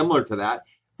something similar to that.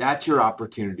 That's your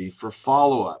opportunity for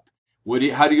follow-up.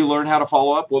 How do you learn how to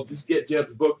follow up? Well, just get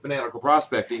Jeb's book, Fanatical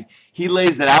Prospecting. He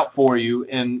lays it out for you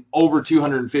in over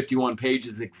 251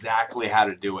 pages exactly how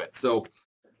to do it. So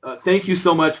thank you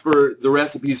so much for the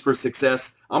recipes for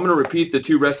success. I'm going to repeat the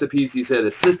two recipes. He said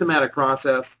a systematic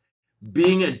process,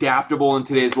 being adaptable in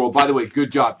today's world. By the way,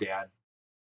 good job, Dad.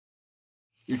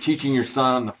 You're teaching your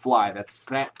son on the fly. That's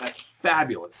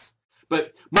fabulous.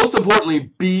 But most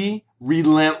importantly, be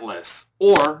relentless,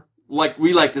 or like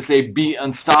we like to say, be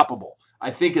unstoppable.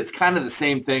 I think it's kind of the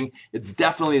same thing. It's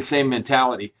definitely the same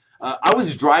mentality. I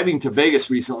was driving to Vegas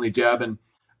recently, Jeb, and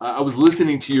I was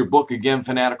listening to your book again,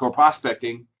 Fanatical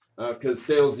Prospecting, because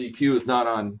Sales EQ is not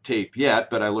on tape yet,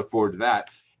 but I look forward to that.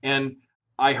 And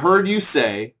I heard you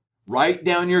say, write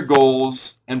down your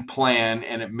goals and plan,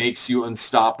 and it makes you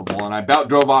unstoppable. And I about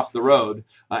drove off the road.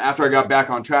 After I got back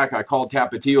on track, I called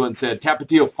Tapatio and said,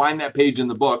 Tapatio, find that page in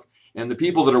the book. And the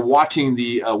people that are watching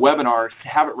the webinar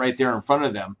have it right there in front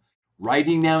of them.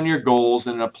 Writing down your goals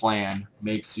and a plan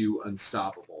makes you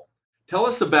unstoppable. Tell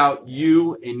us about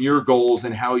you and your goals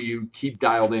and how you keep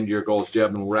dialed into your goals, Jeb,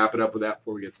 and we'll wrap it up with that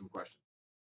before we get some questions.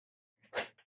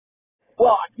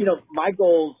 Well, my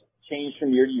goals change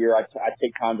from year to year. I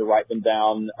take time to write them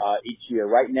down each year.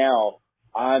 Right now,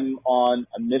 I'm on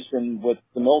a mission with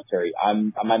the military.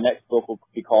 My next book will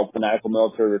be called Fanatical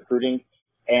Military Recruiting,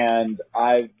 and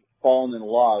I've fallen in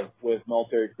love with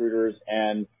military recruiters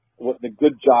and what the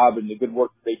good job and the good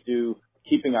work that they do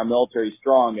keeping our military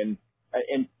strong. And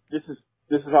this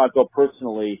is how I feel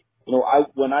personally. You know,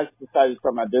 when I decided to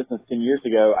start my business 10 years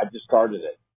ago, I just started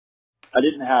it. I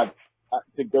didn't have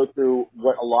to go through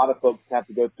what a lot of folks have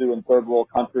to go through in third world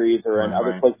countries or in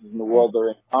other places in the world that are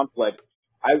in conflict.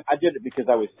 I did it because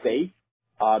I was safe,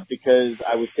 because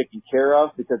I was taken care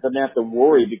of, because I didn't have to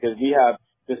worry, because we have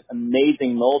this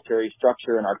amazing military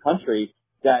structure in our country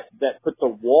that puts a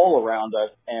wall around us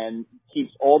and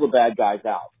keeps all the bad guys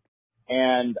out.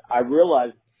 And I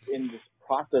realized in this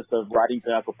process of writing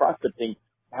Fanatical Prospecting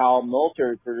how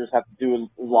military recruiters have to do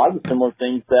a lot of the similar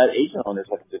things that agent owners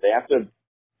have to do.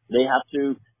 They have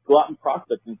to go out and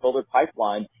prospect and fill their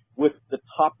pipeline with the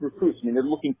top recruits. I mean, they're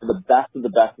looking for the best of the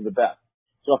best of the best.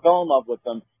 So I fell in love with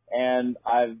them, and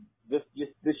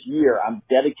this year I'm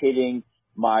dedicating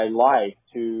my life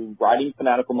to writing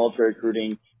Fanatical Military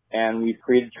Recruiting, and we've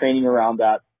created training around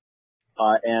that,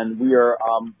 and we are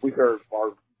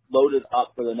loaded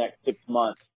up for the next 6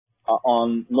 months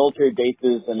on military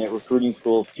bases and at recruiting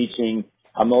schools, teaching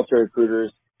military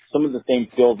recruiters some of the same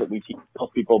skills that we teach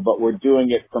people, but we're doing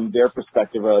it from their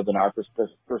perspective rather than our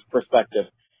perspective,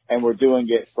 and we're doing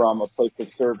it from a place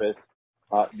of service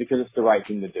because it's the right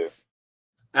thing to do.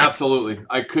 Absolutely.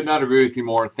 I could not agree with you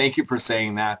more. Thank you for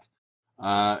saying that.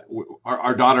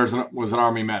 Our daughter was an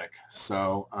Army medic,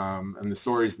 so and the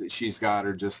stories that she's got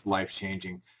are just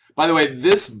life-changing. By the way,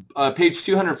 this page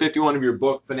 251 of your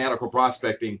book, Fanatical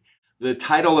Prospecting, the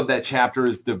title of that chapter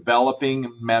is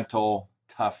Developing Mental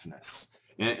Toughness.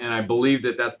 And I believe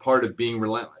that that's part of being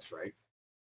relentless, right?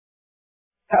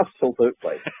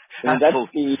 Absolutely. And that's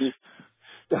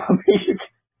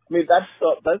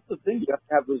the thing. You have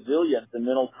to have resilience and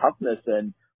mental toughness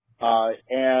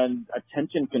and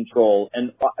attention control.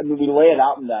 And I mean, we lay it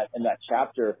out in that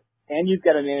chapter. And you've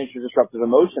got to manage your disruptive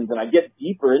emotions. And I get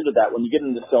deeper into that when you get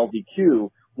into Sales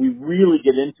EQ. We really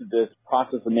get into this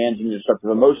process of managing your disruptive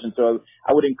emotions. So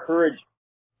I would encourage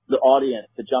the audience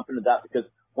to jump into that, because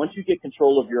once you get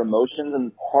control of your emotions,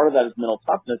 and part of that is mental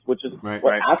toughness, which is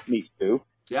what athletes do.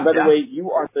 Yeah, by the way,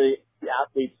 you are the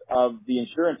athletes of the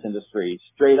insurance industry,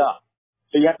 straight up.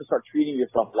 So you have to start treating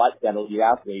yourself like that elite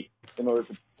athlete in order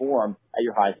to perform at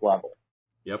your highest level.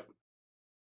 Yep.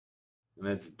 And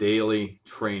that's daily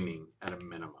training at a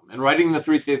minimum. And writing the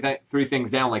three things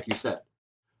down, like you said.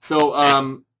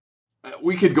 So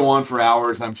we could go on for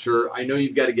hours, I'm sure. I know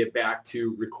you've got to get back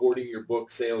to recording your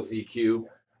book, Sales EQ.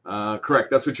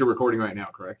 Correct. That's what you're recording right now,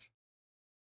 correct?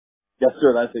 Yes,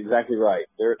 sir. That's exactly right.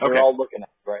 They're all looking at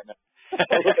it right now.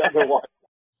 They're looking at their watch.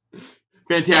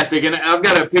 Fantastic. And I've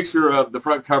got a picture of the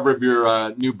front cover of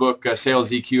your new book,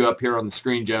 Sales EQ, up here on the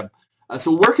screen, Jeb.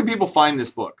 So where can people find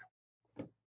this book?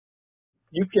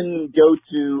 You can go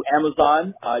to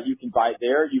Amazon. You can buy it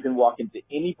there. You can walk into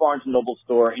any Barnes & Noble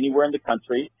store anywhere in the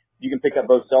country. You can pick up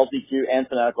both Sales EQ and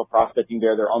Fanatical Prospecting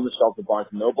there. They're on the shelves of Barnes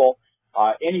 & Noble.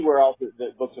 Anywhere else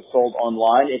that books are sold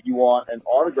online. If you want an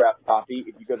autographed copy,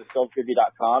 if you go to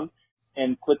salesgravy.com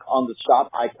and click on the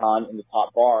shop icon in the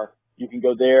top bar, you can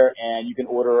go there and you can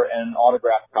order an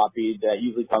autographed copy that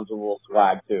usually comes with a little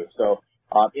swag too. So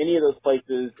any of those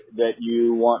places that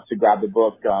you want to grab the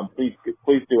book, please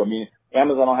do. I mean,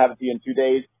 Amazon will have it to you in 2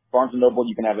 days. Barnes & Noble,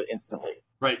 you can have it instantly.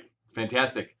 Right.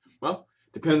 Fantastic. Well,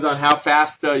 depends on how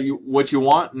fast what you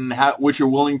want and what you're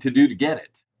willing to do to get it.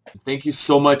 Thank you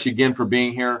so much again for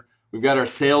being here. We've got our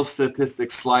sales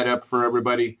statistics slide up for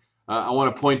everybody. I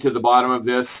want to point to the bottom of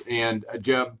this. And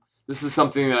Jeb, this is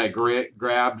something that I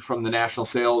grabbed from the National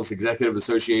Sales Executive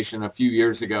Association a few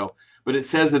years ago. But it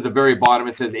says at the very bottom,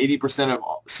 it says 80% of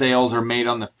sales are made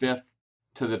on the 5th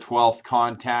to the 12th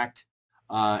contact.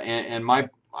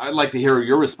 I'd like to hear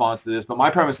your response to this, but my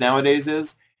premise nowadays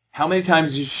is, how many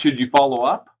times should you follow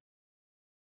up?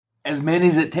 As many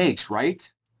as it takes, right?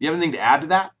 You have anything to add to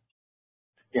that?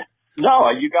 Yeah. No,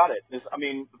 you got it. I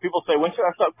mean, people say, when should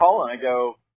I start calling? I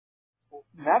go,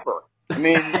 never. I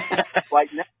mean,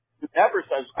 never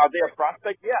says, are they a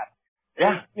prospect? Yes.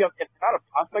 Yeah. You know, if they're not a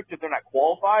prospect, if they're not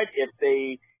qualified, if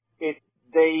they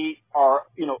are,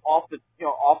 off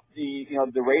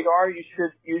the radar, you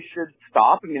should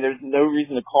stop. I mean, there's no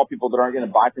reason to call people that aren't going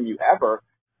to buy from you ever.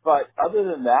 But other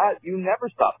than that, you never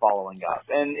stop following up.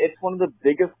 And it's one of the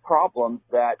biggest problems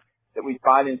that we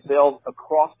find in sales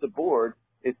across the board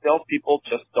is salespeople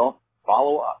just don't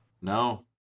follow up. No,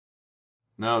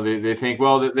 they think,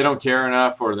 well, they don't care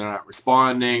enough, or they're not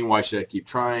responding. Why should I keep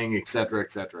trying, et cetera,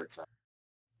 et cetera, et cetera.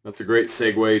 That's a great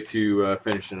segue to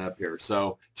finishing up here.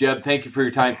 So, Jeb, thank you for your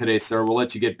time today, sir. We'll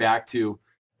let you get back to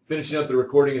finishing up the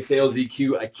recording of Sales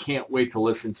EQ. I can't wait to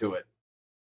listen to it.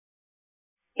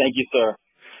 Thank you, sir.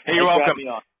 Hey, you're welcome.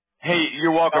 Hey,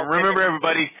 you're welcome. Remember,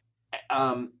 everybody.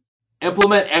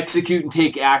 Implement, execute, and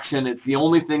take action. It's the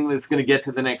only thing that's going to get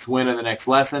to the next win or the next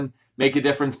lesson. Make a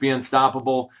difference, be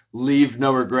unstoppable, leave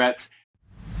no regrets.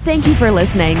 Thank you for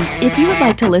listening. If you would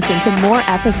like to listen to more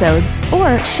episodes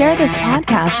or share this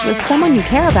podcast with someone you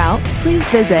care about, please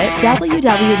visit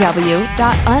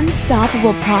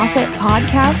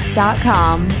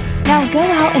www.unstoppableprofitpodcast.com. Now go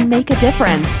out and make a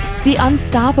difference. Be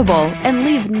unstoppable and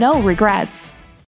leave no regrets.